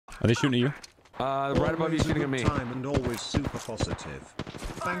Are they shooting at you? Right above you, shooting at me. Time and always super positive.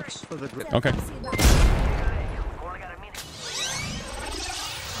 Thanks for the grip. Okay.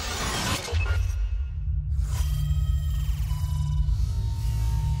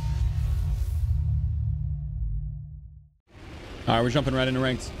 All right, we're jumping right into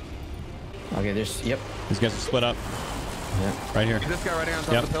ranked. Okay, there's, yep. These guys are split up. Yeah. Right here. This guy right here on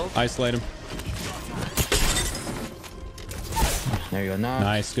top of the hills. Isolate him. There you go. Knock.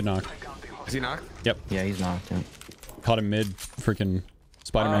 Nice, good knock. Is he knocked? Yep. Yeah, he's knocked. Yeah. Caught him mid. Freaking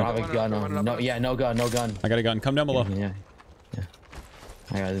Spider-Man. I have a gun on. No, yeah, no gun, no gun. I got a gun. Come down below. Yeah.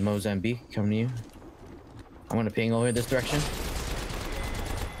 I got the Mozambique coming to you. I'm gonna ping over this direction.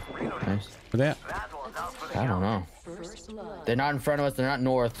 Nice. Where they at? I don't know. They're not in front of us. They're not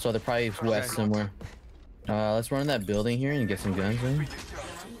north, so they're probably west somewhere. Let's run in that building here and get some guns. Maybe.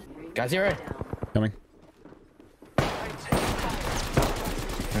 Guys, here, right? Coming.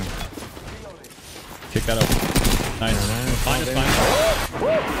 Kick that up. Nice. Fine, it's fine.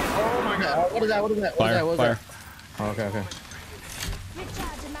 Oh my god. What is that? What is that? Fire, What is fire. that? Oh, okay, okay.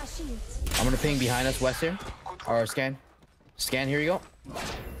 I'm gonna ping behind us, west here. Or scan. Scan, here you go.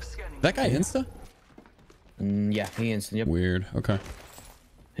 That guy insta? Yeah, he instant. Yep. Weird. Okay.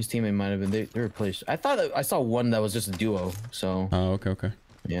 His teammate might have been. They were placed. I thought I saw one that was just a duo. So. Oh, okay, okay.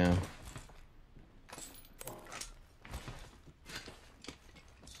 Yeah.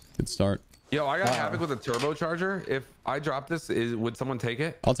 Good start. Yo, I got Havoc with a turbocharger. If I drop this, would someone take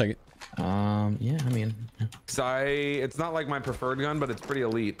it? I'll take it. Yeah, I mean. It's not like my preferred gun, but it's pretty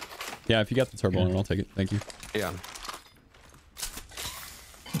elite. Yeah, if you got the turbo on it, I'll take it. Thank you. Yeah.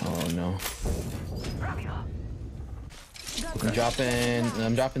 Oh no.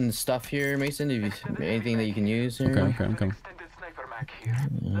 I'm dropping stuff here, Mason. If you, anything that you can use here. Okay, okay, I'm coming.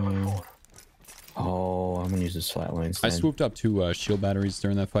 Oh, I'm gonna use this flatline instead. I swooped up 2 shield batteries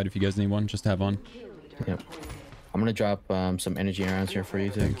during that fight if you guys need one, just to have on. Yep. I'm gonna drop some energy rounds here for you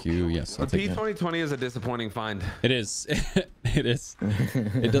too. Thank you. Yes, I'll The take that. P2020 is a disappointing find. It is. It is.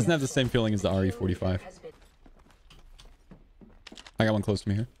 It doesn't have the same feeling as the RE45. I got one close to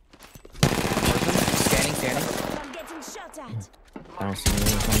me here. Scanning. I don't see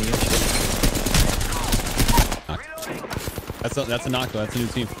anyone coming in. That's a knock though. That's a new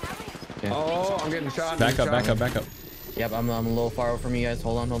team. Yeah. Oh, I'm getting shot. Back up. Yep, I'm a little far from you guys.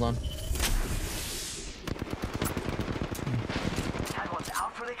 Hold on.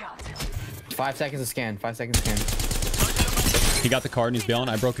 5 seconds to scan. 5 seconds to scan. He got the card and he's bailing.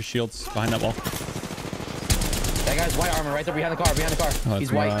 I broke his shields behind that wall. That guy's white armor right there behind the car. Oh,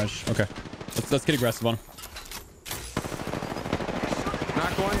 He's white. Mirage. Okay. Let's get aggressive on him.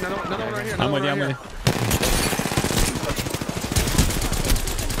 Not going. Another one right here. I'm with you.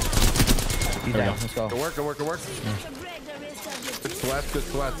 He's down. Let's go. Good work. Yeah. Good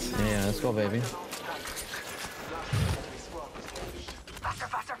sweats. Yeah, let's go, baby.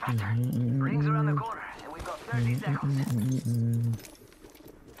 Rings around the corner, and we've got 30 seconds.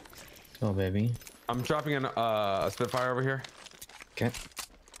 Go, baby. I'm dropping a Spitfire over here. Okay.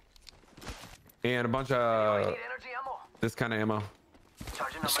 And a bunch Need of energy ammo. this kind of ammo.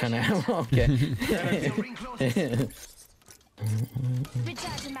 Charging Just up kind my of okay. ring closes.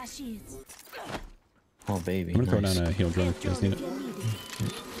 Recharging my shields. Oh, baby. I'm gonna Nice. throw down a heal drone if you guys need it.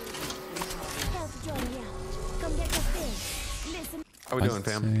 Come get your thing. Listen. How we doing,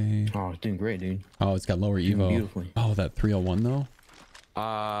 fam? Oh, doing great, dude. Oh, it's got lower Evo. Beautifully. Oh, that 301 though.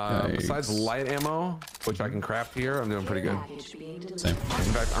 Besides light ammo, which I can craft here, I'm doing pretty good. Same.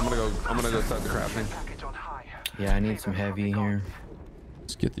 In fact, I'm gonna go start the crafting. Yeah, I need some heavy here.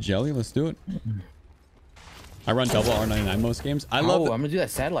 Let's get the jelly. Let's do it. I run double R99 most games. I I'm love. gonna do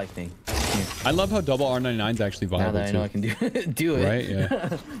that satellite thing. I love how double R99 is actually Now viable that I know too. I can do it. Right? Yeah.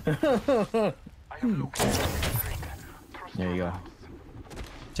 There you go.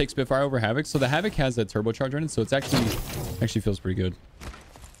 Take Spitfire over Havoc. So the Havoc has that turbocharger in it, so it's actually feels pretty good.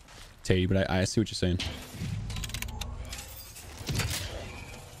 Tay, but I see what you're saying.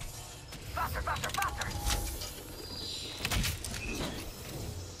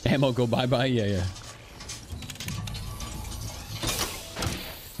 Ammo go bye-bye? Yeah.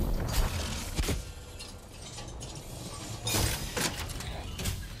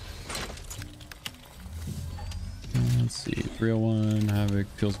 Let's see. 301 Havoc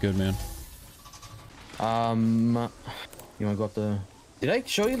feels good, man. You wanna go up the? Did I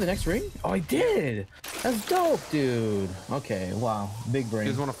show you the next ring? Oh, I did. That's dope, dude. Okay, wow, big You brain.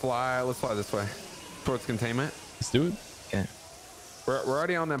 guys want to fly? Let's fly this way towards containment. Let's do it. Okay. We're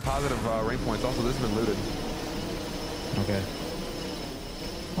already on them positive rank points. Also, this has been looted. Okay.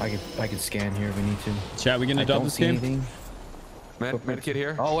 I could scan here if we need to. Chat, we gonna I double don't this see game? anything. Medkit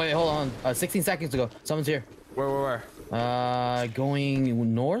here. Oh wait, hold on. 16 seconds ago. Someone's here. Where?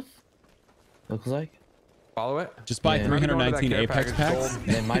 Going north. Looks like. Follow it. Just buy Yeah. 319 Care Apex package packs gold.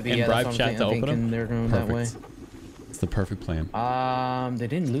 It might be. and Yeah, bribe that's chat what to I'm open thinking. them. They're going that way. It's the perfect plan. They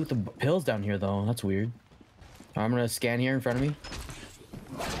didn't loot the pills down here though. That's weird. I'm gonna scan here in front of me.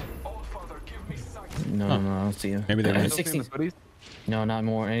 No, Huh. no, I don't see you. Maybe they went. 16. No, not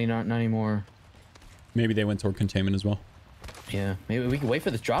more. Not anymore. Maybe they went toward containment as well. Yeah, maybe we can wait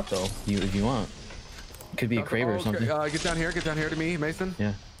for this drop though. If you want. Could be a craver or something. Get down here. Get down here to me, Mason.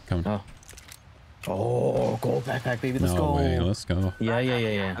 Yeah. Come. Oh, gold backpack, baby. Let's No go. way. Let's go.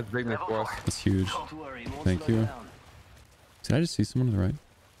 Yeah. That's big enough for us. That's huge. Thank you. Did I just see someone to the right?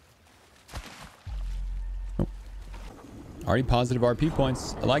 Oh. Already positive RP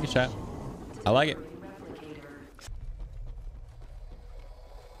points. I like it, chat. I like it.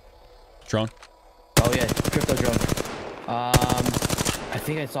 Drone. Oh yeah, crypto drone. I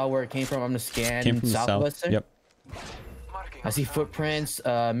think I saw where it came from. I'm gonna scan Came from the south of us south. there. Yep. I see footprints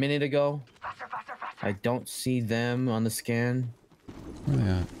a minute ago. I don't see them on the scan. Where are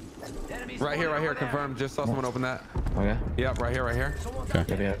they at? Right here. Confirmed. Just saw someone open that. Okay. Yep, right here.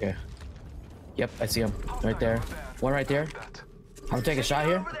 Okay. Okay. Yep, I see him right there. One right there. I'm gonna take a shot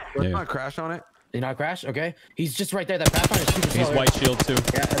here. Let's Yeah. not crash on it. Did not crash? Okay. He's just right there. That Pathfinder is super slow. He's right? white shield too.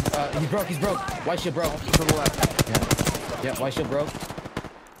 Yeah, he's broke. White shield broke. To the left. Yeah, white shield broke.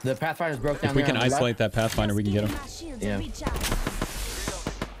 The Pathfinder's broke down If we there can on the left. isolate that Pathfinder, we can get him. Yeah.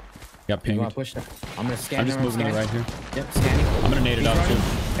 Got You wanna pinged. push that? I'm gonna scan I'm just him, moving it right here. Yep, scanning. I'm gonna nade it He's out running. too.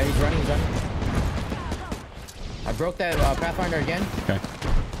 Yeah, he's running. I broke that Pathfinder again. Okay.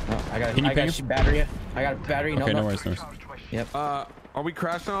 Oh, I got Can you ping got him? battery. I got a battery. Okay, no No. worries, no worries. Yep. Are we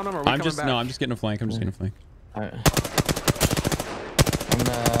crashing on them? Or are we I'm coming just back? no, I'm just getting a flank. I'm just getting a flank. Alright. I'm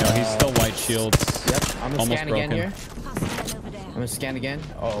gonna. No, he's still white shields. Yep. I'm gonna Almost scan broken. again here. I'm gonna scan again.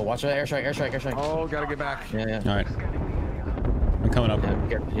 Oh, watch out! Airstrike. Oh, gotta get back. Yeah. All right. I'm coming up. Yeah, be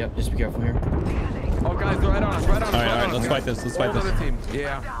careful. Yep, just be careful here. Oh, guys, they're right on us. Right on us. All right. Let's fight this. Let's fight Another this. team.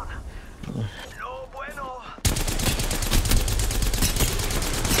 Yeah.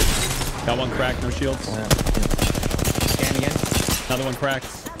 Got one cracked. No shields. Scan again. Another one cracked.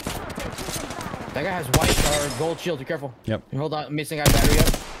 That guy has white or gold shield. Be careful. Yep. Hold on. Missing guy battery up.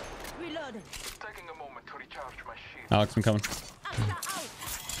 Reloading. Alex, I'm coming.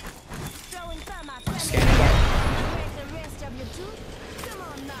 Throwing thermite. Scanning guy. Break the rest of your tooth. Come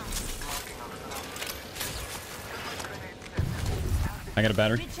on now. I got a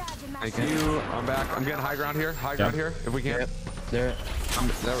battery. Recharging my Thank you. I'm back. I'm getting high ground here. High ground here. If we can. Yep. There.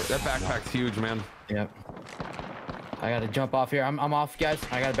 That backpack's huge, man. Yep. I gotta jump off here. I'm off, guys.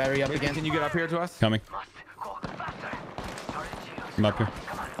 I got a battery up again. Can you get up here to us? Coming. I'm up here.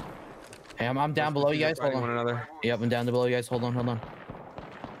 Hey, I'm down below you guys. Hold Fighting one on. another. Yep, I'm down below you guys. Hold on. Oh,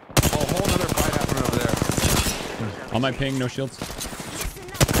 whole another fight happening over there. On my ping, no shields.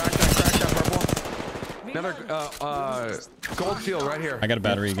 Crack that purple. Another gold shield right here. I got a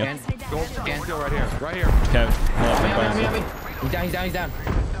battery again. Gold shield right here. Right here. Kev, hold up, On me. I'm He's down.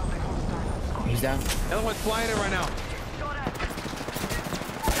 He's down. The other one's flying in right now.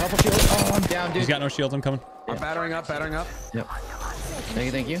 Couple shield. Oh, I'm down, dude. He's got no shields. I'm coming. I'm battering up. Yep.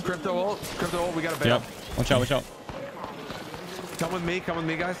 Thank you. Crypto ult. We got a bail. Yep. Watch out. Come with me,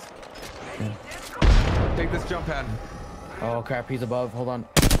 guys. Take this jump pad. Oh crap, he's above. Hold on.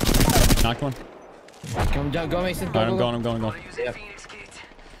 Knocked one. Come down. Go, Mason. All right, I'm going. Yep.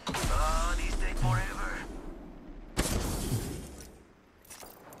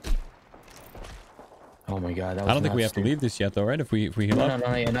 Oh my god, that was I don't think we nuts, have to dude. leave this yet, though, right? If we heal No, up.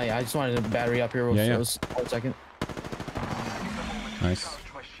 not yet. I just wanted a battery up here real Yeah. 1 second. Nice.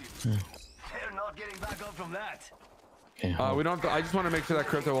 They're not getting back up from that. Okay. We don't. I just want to make sure that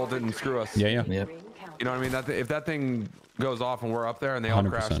crypto ult didn't screw us. Yeah. Yep. You know what I mean? If that thing goes off and we're up there and they all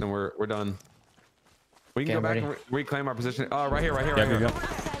crash, 100%. then we're done. We can Okay, go back I'm and reclaim our position. Right here. Yeah, here we go.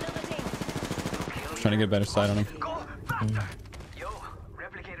 Trying to get a better sight on him. Yo,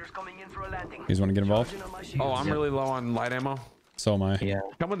 replicators coming in for a landing. You guys want to get involved? Oh, I'm really low on light ammo. So am I. Yeah.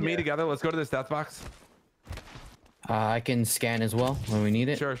 Come with me together. Let's go to this death box. I can scan as well when we need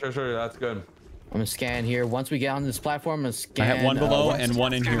it. Sure. That's good. I'm gonna scan here. Once we get on this platform, I'm gonna I scan. have one below and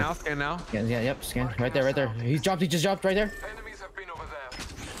one in Scan here. now. Scan now. Yep, scan. Right there. He just jumped right there. Enemies have been over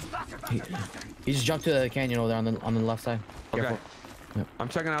there. He just jumped to the canyon over there on the left side. Okay. Careful. I'm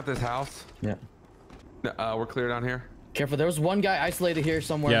checking out this house. Yeah. We're clear down here. Careful. There was one guy isolated here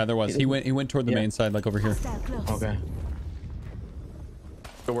somewhere. Yeah, there was. He went toward the Yeah. main side, like over here. Okay.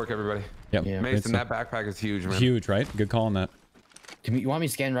 Good work, everybody. Yep. Yeah. Mason, that backpack is huge, man. Huge, right? Good call on that. You want me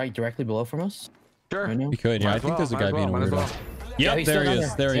to scan right directly below from us? Sure. Right now? We could. Yeah, Might I as think well, there's a might guy as well, being might as weird. well. Yep, he's there still he down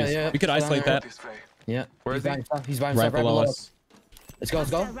is. there. There he Yeah, is. yeah, We could still down isolate there. that. Yeah. Where is he? He's by himself Right right below below us. Let's go,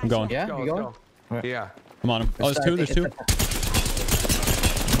 let's go. I'm going. Yeah, Go, you let's going? go. Alright. Yeah. Come on. Oh, Let's there's two. start There's two.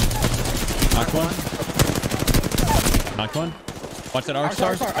 Knocked one. Knocked one. Watch that arc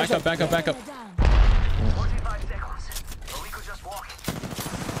star. Back up, back up, back up. 45 seconds. Or we could just walk.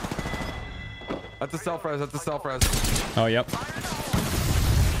 That's a self-res. That's a self-res. Oh, yep.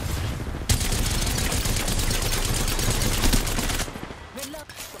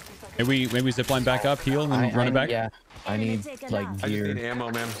 Maybe we zip line back up, heal, and then run it back. Yeah, I need like I just need gear.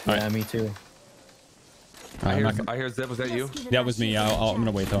 ammo, man. Yeah, me too. Alright, I'm not I hear Zip. Was that you? that was me. I'm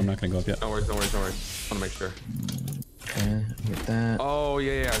gonna wait though. I'm not gonna go up yet. No worries, no worries, no worries. Want to make sure. Okay, get that. Oh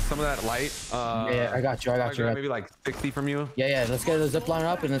yeah, yeah. Some of that light. Yeah, I got you. I got you. Maybe like 60 from you. Yeah, yeah. Let's get the zip line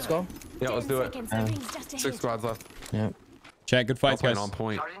up and let's go. Yeah, let's do it. 6 squads left. Yeah. Chat, good fights, guys. On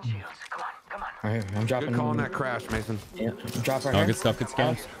point. Charging shields. Come on, come on. Right here. I'm dropping. Good call on that crash, Mason. Yeah. Drop right Oh, here. good stuff. Good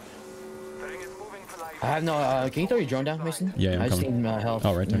scans. I have no. Can you throw your drone down, Mason? Yeah, I'm I just coming. need health.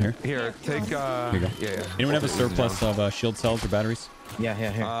 Oh, right down here. Here, take. Here you go. Yeah, yeah. Anyone have a surplus of shield cells or batteries? Yeah,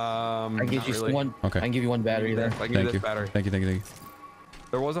 yeah, here. I I can give you really. one. Okay. I can give you one battery there. I can give Thank this you. battery. Thank you. Thank you. Thank you.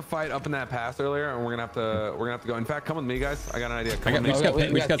 There was a fight up in that pass earlier, and we're gonna have to go. In fact, come with me, guys. I got an idea. Come with We me. just got,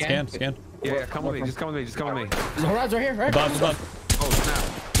 we we just got got scan. Yeah, yeah, come with me. Just come with me. Just come with me. The horizon right here, right? Above. Oh snap!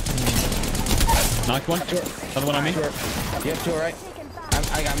 Knocked one. Another one on me. You have two, right?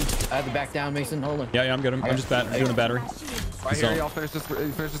 I have to back down, Mason. Hold on. Yeah, I'm good. I'm just doing a battery. Right So- here, y'all finish this.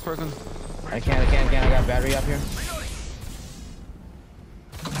 Finish this person. I can't. I got a battery up here.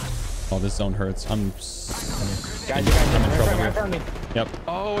 Oh, this zone hurts. Guys, you guys, I'm in trouble right here. in front of me. Yep.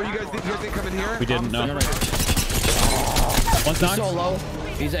 Oh, you guys didn't come in here? We didn't. No. No, no. One's He's knocked. so low.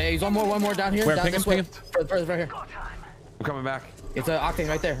 He's one more down here. Where? Down Ping this him, way. ping Further, right here. I'm coming back. It's an octane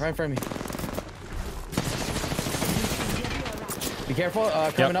right there, right in front of me. Be careful.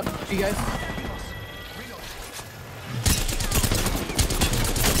 Coming up, you guys.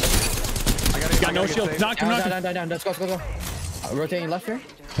 Got no shield. Knock him. Knock him. Down. Let's go. Rotating left here.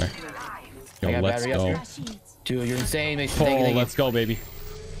 Okay. Yo, I got let's battery up go. here. Dude, you're insane, Mason. Oh, Thank you. let's go, baby.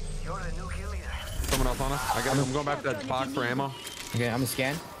 You're the new kill leader. Someone else on us. I'm going back to that box for ammo. Okay, I'm gonna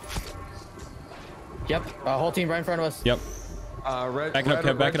scan. Yep. Whole team right in front of us. Yep. Red, Back it up,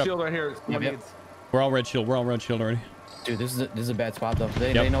 red, Kev, back red it up. shield right here. Yep. We're all red shield. We're all red shield already. Dude, this is a bad spot though.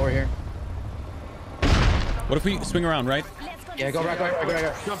 They Yep. know we're here. What if we swing around, right? Yeah, go right. Go.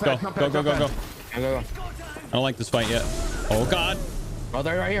 Go. I don't like this fight yet. Oh, God. Oh,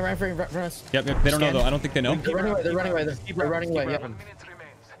 they're right here, right in front of us. Yep. They don't know, though. I don't think they know. They're running away. They're running away. They're running away. Yep. Minutes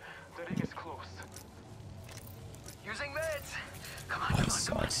remains. The ring is close. Using meds. Come on, Oh, this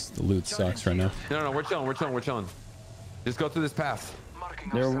sucks. The loot sucks right now. No, we're chilling. Just go through this pass.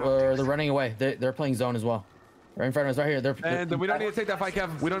 They're running away. They're playing zone as well. Right in front of us, right here. They're. And we don't need to take that fight,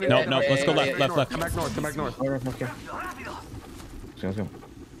 Kev. We don't need No, to no. Let's go left. Come back north. Okay. Let's go.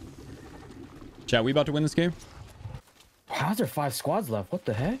 Chat, we about to win this game? How's there 5 squads left? What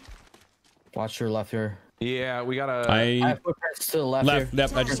the heck? Watch your left here. Yeah, we gotta. I have footprints to the left here.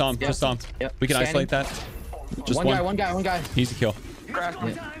 Left. I just saw him. Yep. Just saw him. Yep. We can Scanning. isolate that. Just One guy. Easy kill. Crash.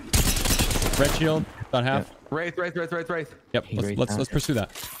 Red shield. About half. Wraith. Yep. Let's pursue that.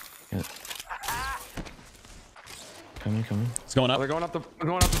 Yeah. Coming. It's going Oh, up. they're going up the thing.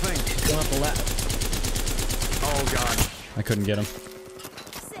 Going up the left. Oh god. I couldn't get him.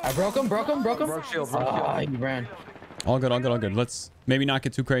 I broke him. Broke shield. Ah, he ran. All good. Let's maybe not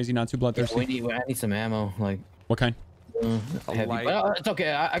get too crazy, not too bloodthirsty. I need some ammo. Like What kind? heavy. light. But, it's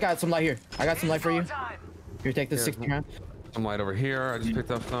okay. I got some light here. I got some light for you. Here, take this 60 round. Some light over here. I just picked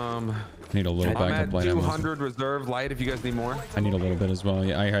up some. I need a little I'm backup at light ammo. 200 reserve light if you guys need more. I need a little bit as well.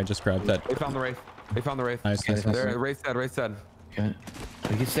 Yeah, I just grabbed that. They found the Wraith. Nice. There, Wraith said. Okay.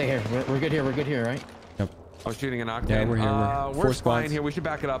 We can stay here. We're good here. We're good here, right? Yep. I was shooting an octane. Yeah, we're here. We're We're 4 fine squads. here. We should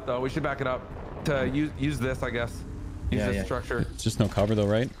back it up though. We should back it up to use this, I guess. Use this structure. It's just no cover though,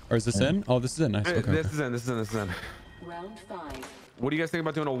 right? Or is this in? Oh, this is in. Nice. Okay. This is in. Round 5. What do you guys think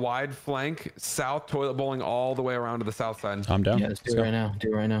about doing a wide flank south toilet bowling all the way around to the south side? I'm down. Yeah, let's do it right now.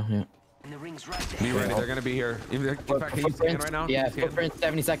 Yeah. And the ring's right there. Be ready. They're gonna be here. In fact, can you scan right now? Yeah, Can you scan? footprint.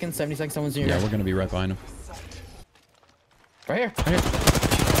 70 seconds. 70 seconds. Someone's in here. Yeah, we're gonna be right behind him. Right here. Oh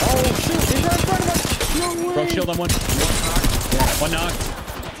shoot! He's right in front of us. No way. Broke shield on one. One knock.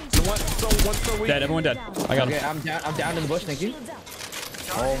 One's so weak. Dead. Everyone dead. I got Okay, him. I'm down in the bush. Thank you.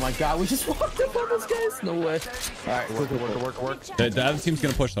 Oh my God, we just walked up on those guys. No way. All right, Work. The other team's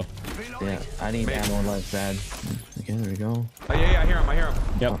gonna push though. Yeah, I need ammo and life bad. Okay, there we go. Oh yeah, I hear him.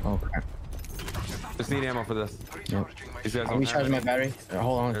 Yep. Oh crap. Just need ammo for this. Yep. These guys I'm don't have recharging my it. battery.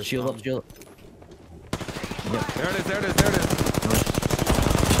 Hold on, There's shield up. There it is.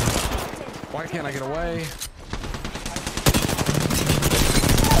 Why can't I get away?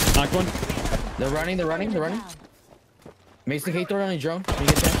 Knocked one. They're running. They're running. They're running. Mason, can you throw it on your drone? Can you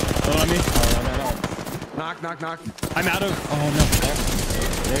get that? Throw it on me. Oh, no. Knock. I'm out of. Oh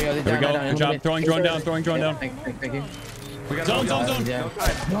There you go. no. There we go. Good job. Throwing drone down. Throwing drone down. Thank you. We got Zone. Yeah.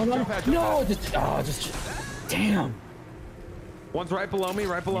 No. Just. Damn. One's right below me.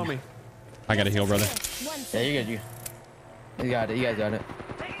 I gotta heal, brother. Yeah, you're good. You got it. You guys got it.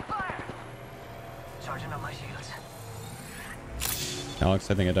 Taking fire. Charging up my shields. Alex,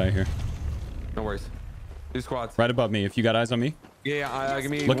 I think I die here. No worries. 2 squads. Right above me. If you got eyes on me. Yeah. Give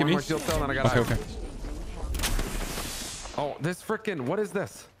me Look at one me. more shield cell, and I got Okay. Oh, this freaking. What is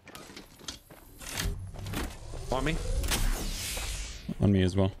this? On me. On me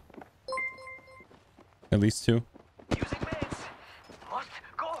as well. At least 2. Using meds. Must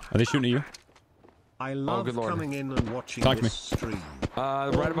go. Are they shooting at you? I love good lord. coming in and watching Talk to this stream. Right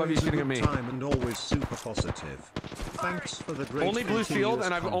above you, Always a shooting at good me. time and always super positive. Thanks for the great Only blue shield,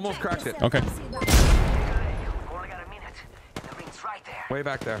 and I've continuous almost cracked it. Okay. We've only got a minute. The ring's right there. Way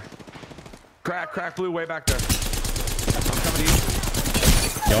back there. Crack blue, way back there. I'm coming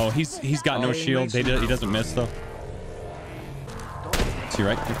to you. Yo, he's got no shield. He doesn't miss though. Is he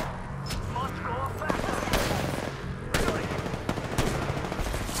right? Must go faster.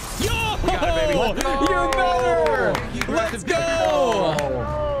 Yo! We got it, baby. Let's go. You better! Let's go!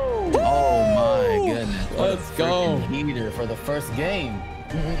 Oh my goodness. What a Let's go. freaking heater for the first game.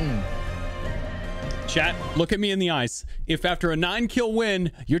 Chat, look at me in the eyes. If after a 9-kill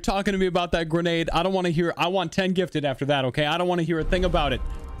win, you're talking to me about that grenade, I don't want to hear. I want 10 gifted after that, okay? I don't want to hear a thing about it.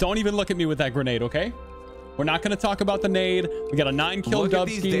 Don't even look at me with that grenade, okay? We're not going to talk about the nade. We got a 9-kill Look at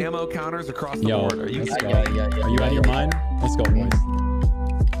these dubski. ammo counters across the Yo, board. Are you let's kidding go. me? Are you out of your mind? Let's go, boys.